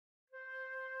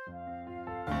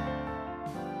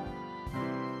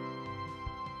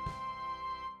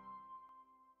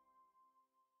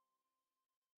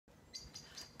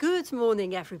Good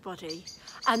morning, everybody,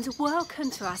 and welcome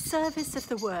to our service of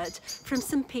the Word from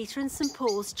St Peter and St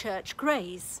Paul's Church,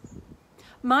 Grays.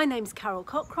 My name's Carol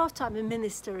Cockcroft, I'm a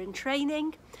minister in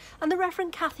training, and the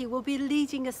Reverend Kathy will be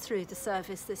leading us through the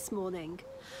service this morning.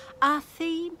 Our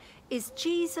theme is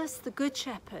Jesus the Good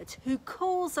Shepherd, who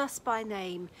calls us by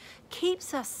name,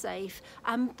 keeps us safe,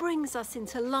 and brings us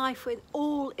into life with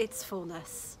all its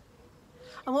fullness.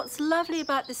 And what's lovely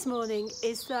about this morning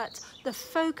is that the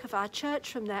folk of our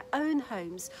church from their own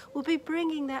homes will be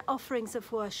bringing their offerings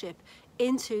of worship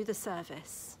into the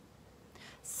service.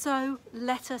 So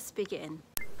let us begin.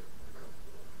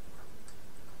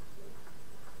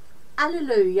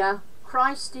 Alleluia,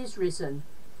 Christ is risen.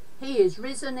 He is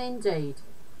risen indeed.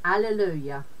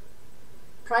 Alleluia.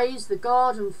 Praise the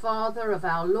God and Father of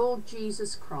our Lord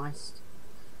Jesus Christ.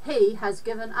 He has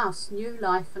given us new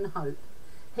life and hope.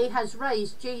 He has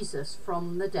raised Jesus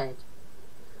from the dead.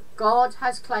 God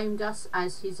has claimed us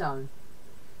as his own.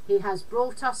 He has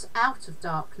brought us out of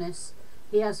darkness.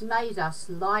 He has made us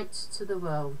light to the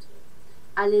world.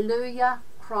 Alleluia,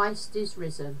 Christ is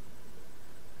risen.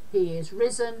 He is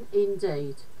risen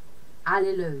indeed.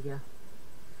 Alleluia.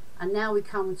 And now we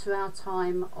come to our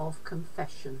time of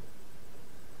confession.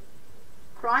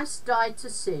 Christ died to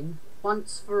sin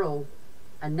once for all,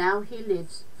 and now he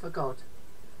lives for God.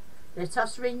 Let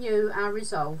us renew our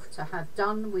resolve to have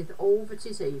done with all that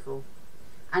is evil,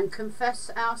 and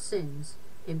confess our sins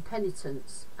in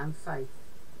penitence and faith.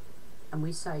 And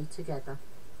we say together,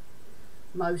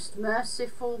 Most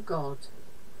merciful God,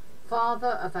 Father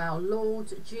of our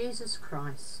Lord Jesus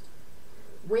Christ,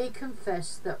 we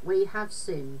confess that we have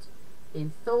sinned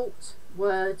in thought,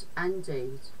 word and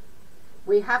deed.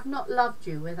 We have not loved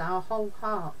you with our whole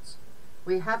heart.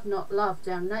 We have not loved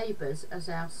our neighbours as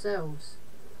ourselves.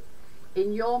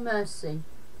 In your mercy,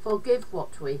 forgive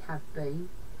what we have been,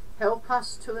 help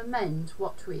us to amend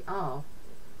what we are,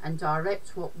 and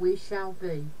direct what we shall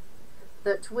be,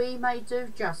 that we may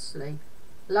do justly,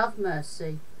 love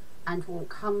mercy, and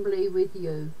walk humbly with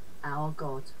you, our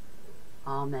God.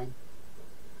 Amen.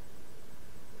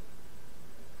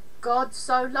 God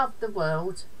so loved the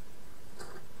world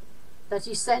that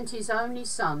he sent his only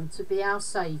Son to be our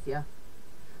Saviour.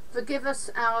 Forgive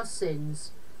us our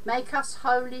sins, make us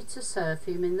holy to serve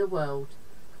him in the world,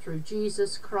 through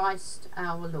Jesus Christ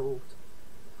our Lord.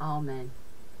 Amen.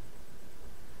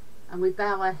 And we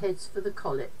bow our heads for the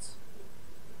collect.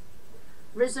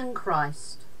 Risen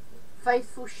Christ,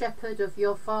 faithful shepherd of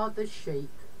your Father's sheep,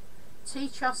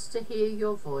 teach us to hear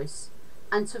your voice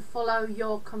and to follow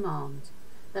your command,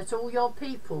 that all your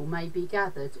people may be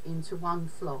gathered into one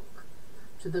flock,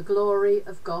 to the glory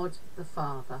of God the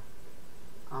Father.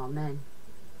 Amen.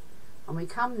 And we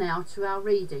come now to our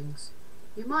readings.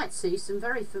 You might see some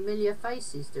very familiar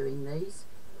faces doing these.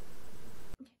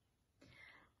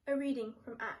 A reading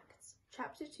from Acts,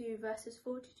 chapter 2, verses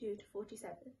 42 to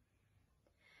 47.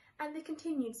 And they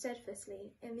continued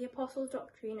steadfastly in the apostles'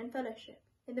 doctrine and fellowship,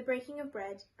 in the breaking of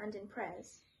bread and in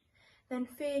prayers. Then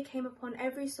fear came upon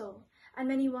every soul, and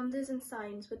many wonders and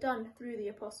signs were done through the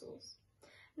apostles.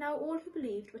 Now all who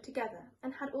believed were together,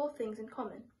 and had all things in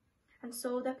common, and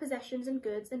sold their possessions and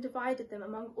goods, and divided them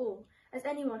among all, as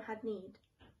anyone had need.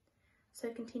 So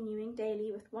continuing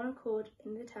daily with one accord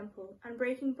in the temple, and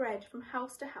breaking bread from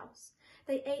house to house,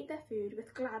 they ate their food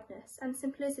with gladness and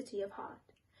simplicity of heart,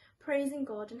 praising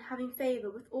God and having favour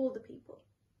with all the people.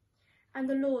 And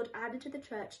the Lord added to the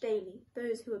church daily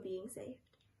those who were being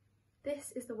saved.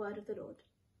 This is the word of the Lord.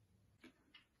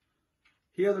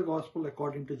 Hear the Gospel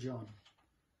according to John,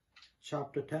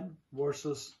 chapter 10,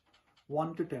 verses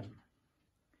 1 to 10.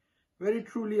 Very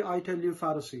truly I tell you,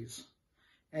 Pharisees,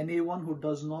 anyone who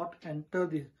does not enter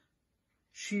the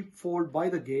sheepfold by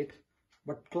the gate,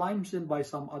 but climbs in by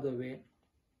some other way,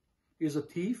 is a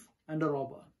thief and a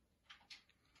robber.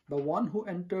 The one who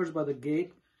enters by the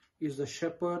gate is the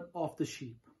shepherd of the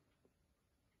sheep.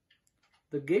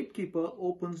 The gatekeeper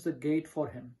opens the gate for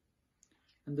him,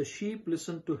 and the sheep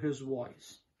listen to his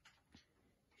voice.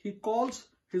 He calls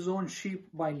his own sheep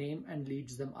by name and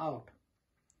leads them out.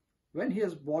 When he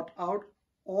has brought out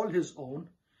all his own,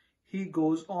 he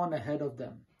goes on ahead of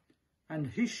them, and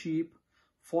his sheep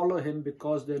follow him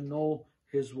because they know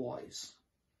his voice.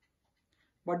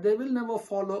 But they will never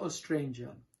follow a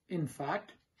stranger. In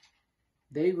fact,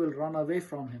 they will run away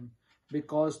from him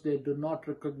because they do not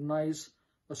recognize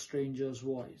a stranger's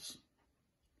voice.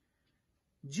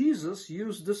 Jesus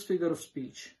used this figure of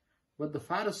speech, but the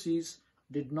Pharisees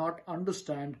did not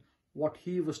understand what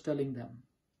he was telling them.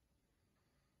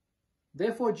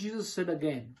 Therefore Jesus said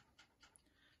again,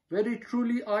 Very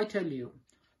truly I tell you,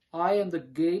 I am the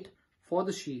gate for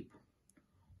the sheep.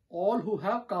 All who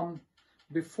have come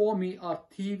before me are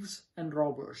thieves and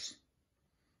robbers,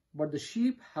 but the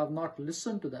sheep have not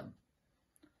listened to them.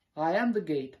 I am the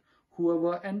gate.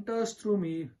 Whoever enters through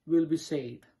me will be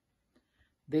saved.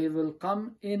 They will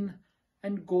come in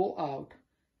and go out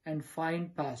and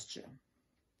find pasture.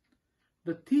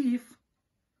 The thief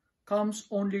comes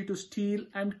only to steal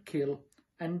and kill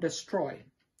and destroy.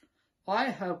 I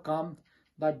have come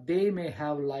that they may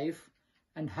have life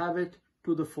and have it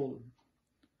to the full.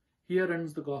 Here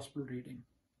ends the Gospel reading.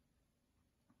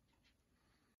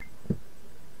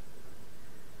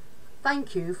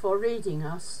 Thank you for reading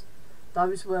us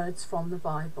those words from the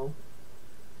Bible.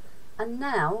 And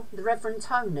now the Reverend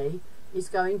Tony is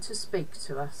going to speak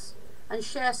to us and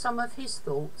share some of his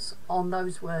thoughts on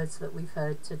those words that we've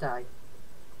heard today.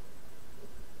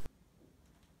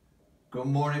 Good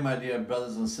morning, my dear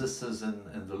brothers and sisters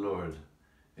in the Lord.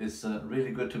 It's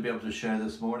really good to be able to share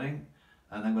this morning,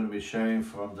 and I'm going to be sharing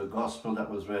from the Gospel that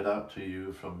was read out to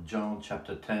you from John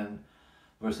chapter 10,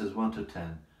 verses 1 to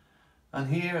 10.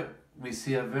 And here we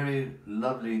see a very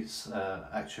lovely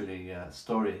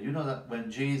story. You know that when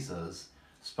Jesus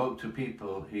spoke to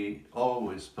people, he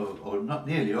always spoke, or not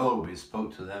nearly always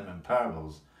spoke to them in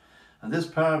parables. And this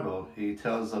parable, he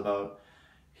tells about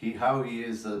how he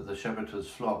is the shepherd to his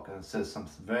flock, and says some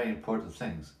very important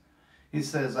things. He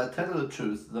says, I tell you the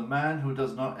truth, the man who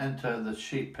does not enter the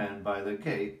sheep pen by the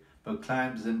gate, but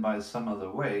climbs in by some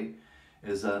other way,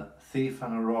 is a thief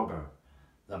and a robber.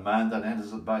 The man that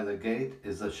enters by the gate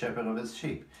is the shepherd of his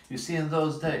sheep. You see, in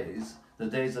those days, the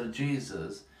days of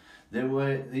Jesus, they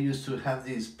used to have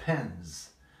these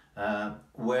pens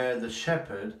where the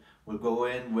shepherd would go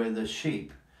in with the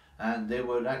sheep, and they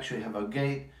would actually have a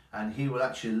gate, and he would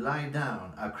actually lie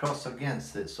down across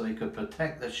against it so he could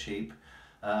protect the sheep,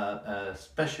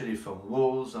 especially from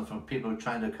wolves and from people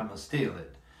trying to come and steal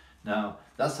it. Now,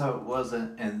 that's how it was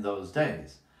in those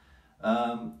days.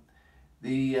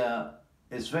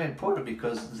 It's very important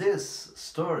because this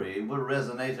story would have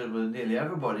resonated with nearly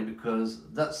everybody, because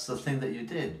that's the thing that you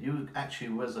did. You actually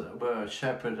were a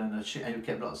shepherd and you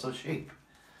kept lots of sheep.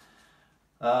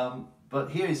 But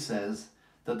here he says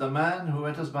that the man who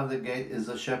enters by the gate is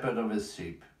the shepherd of his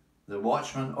sheep. The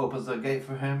watchman opens the gate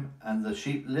for him, and the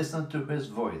sheep listen to his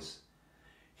voice.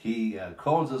 He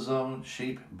calls his own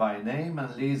sheep by name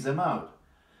and leads them out.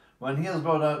 When he has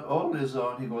brought out all his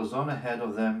own, he goes on ahead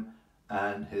of them,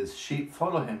 and his sheep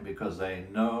follow him because they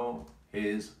know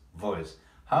his voice.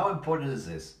 How important is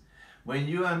this? When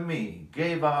you and me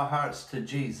gave our hearts to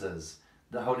Jesus,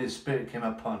 the Holy Spirit came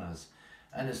upon us.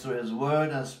 And it's through his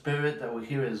word and spirit that we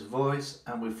hear his voice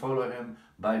and we follow him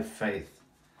by faith.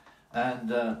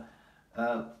 And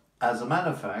as a matter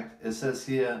of fact, it says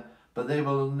here, but they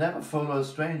will never follow a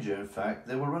stranger. In fact,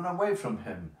 they will run away from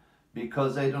him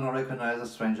because they do not recognize a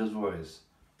stranger's voice.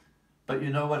 But you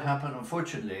know what happened?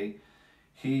 Unfortunately,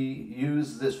 he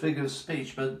used this figure of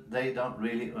speech, but they don't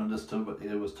really understand what he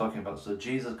was talking about. So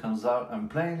Jesus comes out and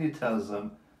plainly tells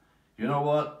them, you know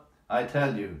what? I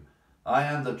tell you, I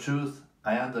am the truth.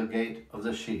 I am the gate of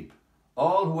the sheep.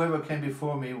 All whoever came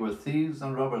before me were thieves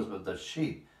and robbers, but the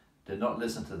sheep did not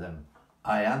listen to them.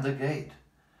 I am the gate.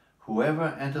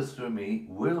 Whoever enters through me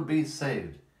will be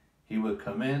saved. He will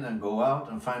come in and go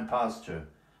out and find pasture.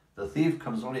 The thief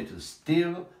comes only to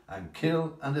steal and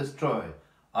kill and destroy.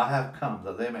 I have come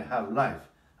that they may have life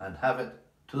and have it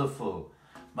to the full.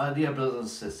 My dear brothers and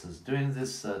sisters, during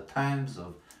these times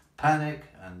of panic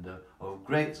and of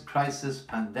great crisis,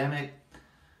 pandemic,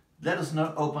 let us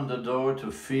not open the door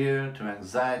to fear, to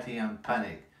anxiety and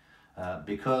panic,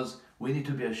 because we need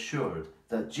to be assured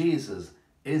that Jesus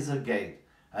is a gate,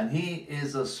 and he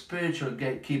is a spiritual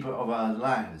gatekeeper of our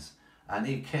lives, and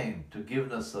he came to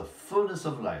give us the fullness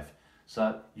of life so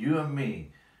that you and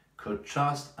me could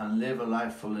trust and live a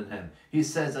life full in him. He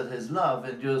says that his love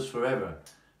endures forever.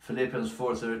 Philippians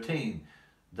 4:13,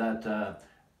 that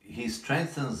he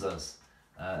strengthens us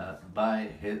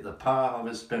by the power of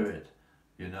his Spirit,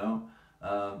 you know.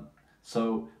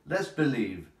 So let's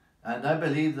believe. And I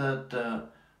believe that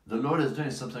the Lord is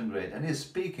doing something great, and he's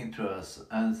speaking to us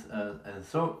and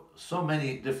so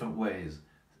many different ways.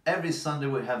 Every Sunday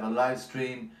we have a live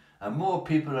stream, and more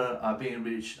people are being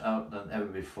reached out than ever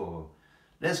before.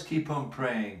 Let's keep on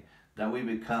praying that we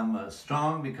become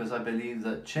strong, because I believe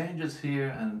that change is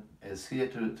here and is here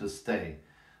to stay.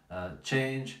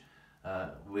 Change,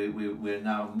 we're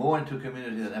now more into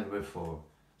community than ever before.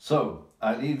 So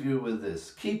I leave you with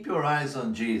this. Keep your eyes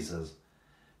on Jesus,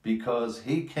 because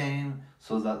he came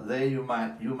so that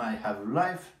you might have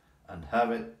life and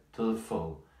have it to the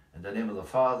full. In the name of the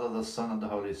Father, the Son, and the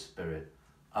Holy Spirit.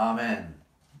 Amen.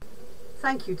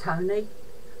 Thank you, Tony.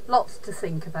 Lots to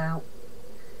think about.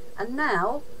 And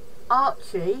now,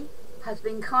 Archie has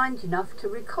been kind enough to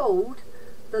record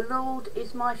 "The Lord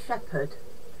is my shepherd."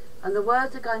 And the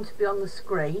words are going to be on the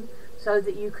screen so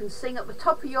that you can sing at the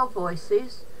top of your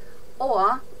voices,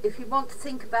 or if you want to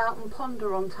think about and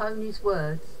ponder on Tony's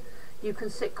words, you can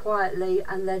sit quietly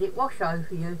and let it wash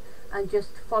over you and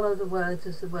just follow the words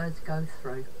as the words go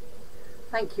through.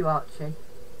 Thank you, Archie.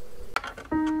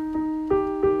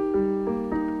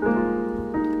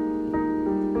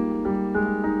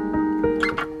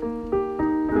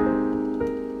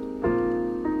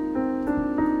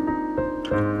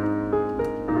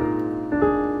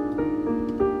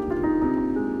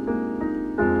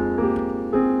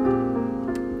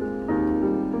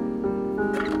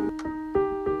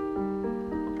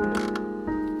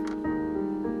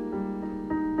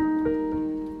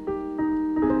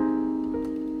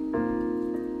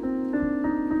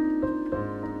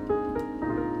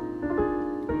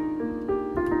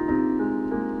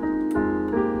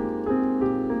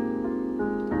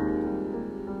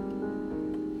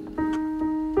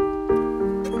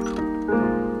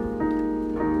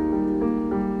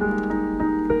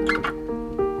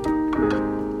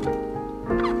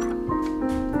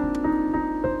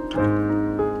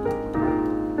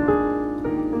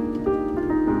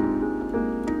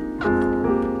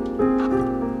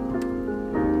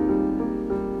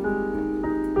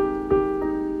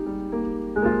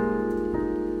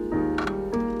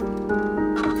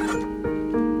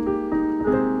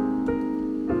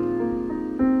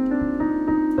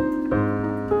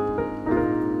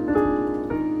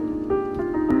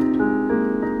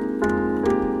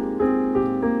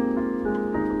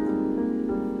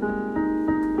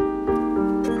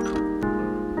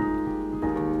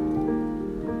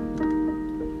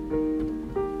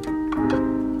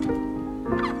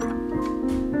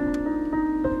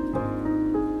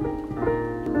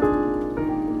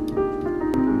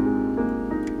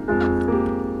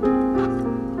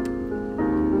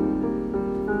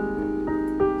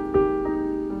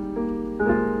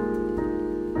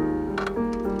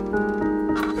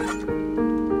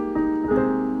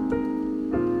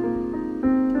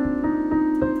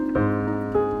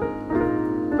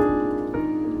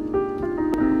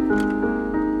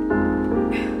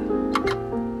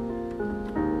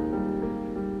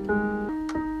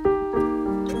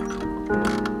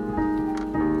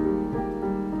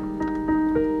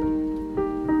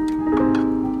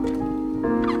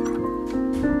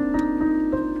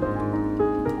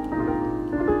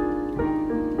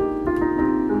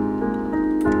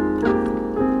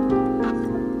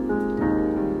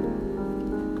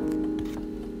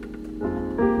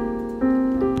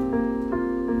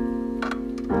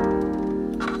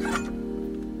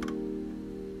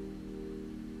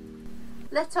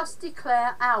 Let us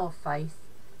declare our faith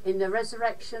in the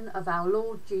resurrection of our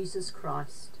Lord Jesus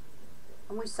Christ.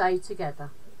 And we say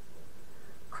together,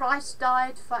 Christ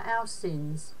died for our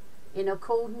sins in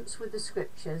accordance with the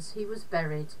Scriptures. He was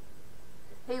buried.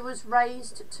 He was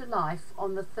raised to life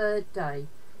on the third day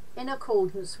in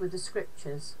accordance with the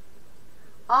Scriptures.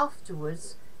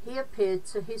 Afterwards, he appeared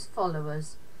to his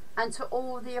followers and to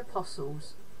all the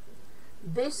apostles.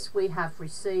 This we have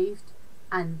received,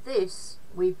 and this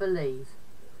we believe.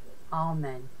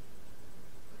 Amen.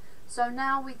 So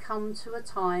now we come to a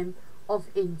time of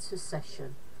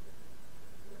intercession.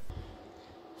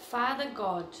 Father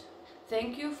God,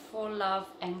 thank you for love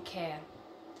and care.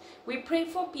 We pray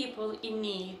for people in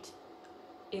need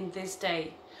in this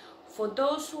day, for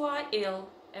those who are ill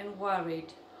and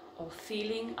worried or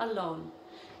feeling alone,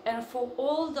 and for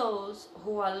all those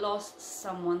who are lost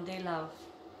someone they love.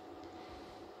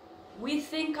 We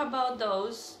think about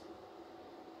those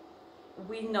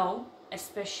we know,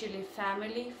 especially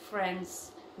family,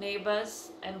 friends,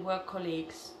 neighbors and work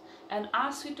colleagues, and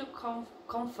ask you to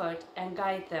comfort and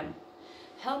guide them.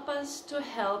 Help us to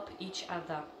help each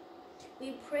other.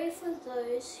 We pray for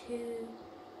those who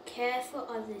care for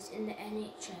others in the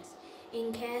NHS,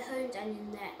 in care homes and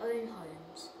in their own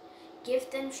homes. Give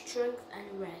them strength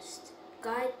and rest.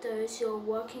 Guide those who are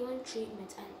working on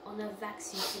treatment and on a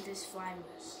vaccine for this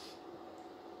virus.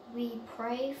 We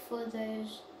pray for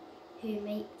those who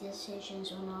make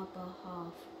decisions on our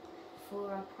behalf,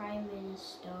 for our Prime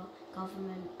Minister,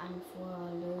 government and for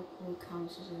our local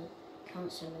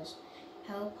councillors.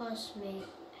 Help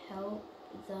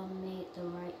them make the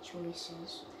right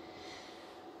choices.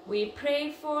 We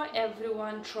pray for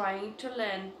everyone trying to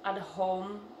learn at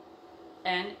home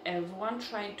and everyone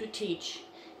trying to teach.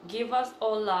 Give us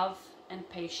all love and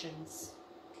patience.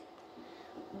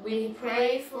 We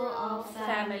pray for our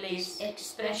families,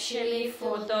 especially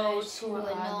for those who are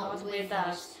not with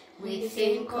us. We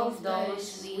think of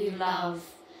those we love.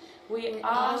 We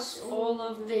ask all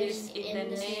of this in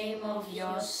the name of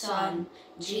your Son,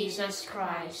 Jesus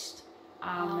Christ.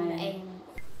 Amen.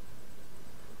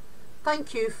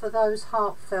 Thank you for those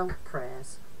heartfelt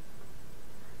prayers.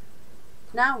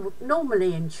 Now,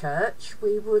 normally in church,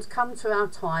 we would come to our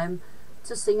time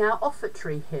to sing our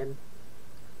offertory hymn.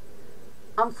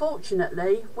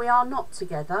 Unfortunately, we are not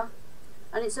together,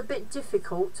 and it's a bit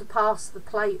difficult to pass the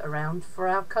plate around for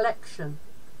our collection.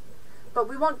 But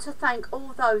we want to thank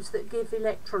all those that give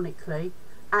electronically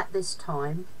at this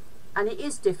time, and it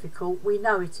is difficult, we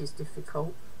know it is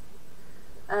difficult.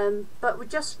 But we're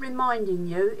just reminding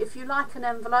you, if you like an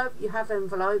envelope, you have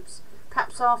envelopes.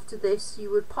 Perhaps after this you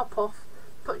would pop off,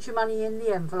 put your money in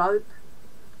the envelope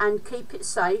and keep it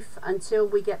safe until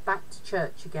we get back to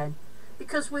church again,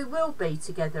 because we will be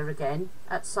together again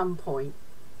at some point.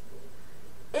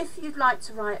 If you'd like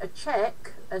to write a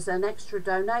cheque as an extra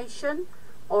donation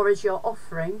or as your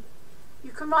offering,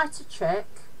 you can write a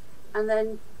cheque and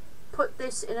then put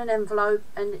this in an envelope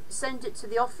and send it to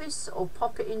the office or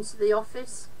pop it into the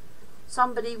office.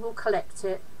 Somebody will collect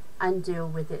it and deal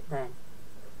with it then.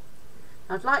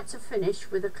 I'd like to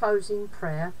finish with a closing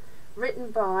prayer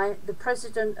written by the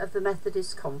President of the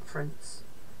Methodist Conference.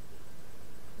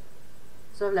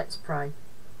 So let's pray.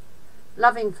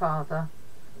 Loving Father,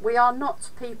 we are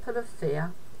not people of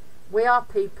fear, we are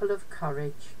people of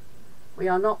courage. We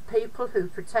are not people who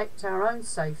protect our own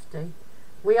safety,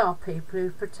 we are people who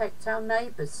protect our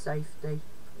neighbour's safety.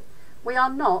 We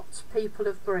are not people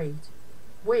of greed,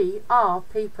 we are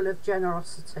people of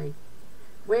generosity.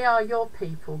 We are your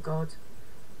people, God,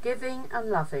 giving and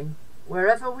loving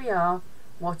wherever we are,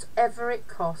 whatever it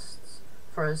costs,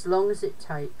 for as long as it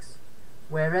takes,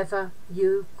 wherever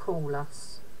you call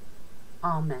us.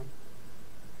 Amen.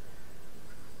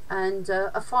 And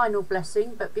a final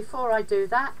blessing, but before I do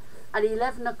that, at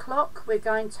 11 o'clock we're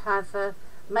going to have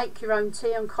make your own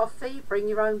tea and coffee, bring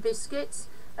your own biscuits,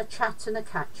 a chat and a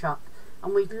catch up,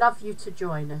 and we'd love you to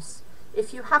join us.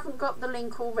 If you haven't got the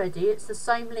link already, it's the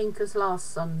same link as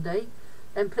last Sunday,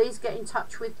 then please get in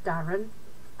touch with Darren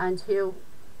and he'll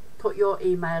put your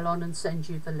email on and send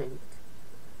you the link.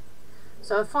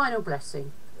 So a final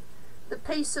blessing. The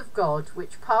peace of God,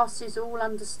 which passes all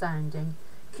understanding,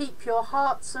 keep your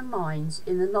hearts and minds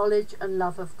in the knowledge and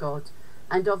love of God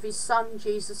and of his Son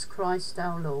Jesus Christ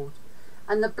our Lord.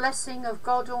 And the blessing of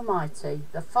God Almighty,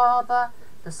 the Father,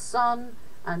 the Son,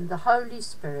 and the Holy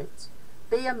Spirit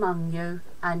be among you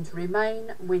and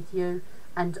remain with you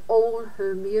and all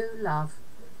whom you love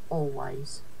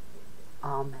always.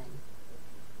 Amen.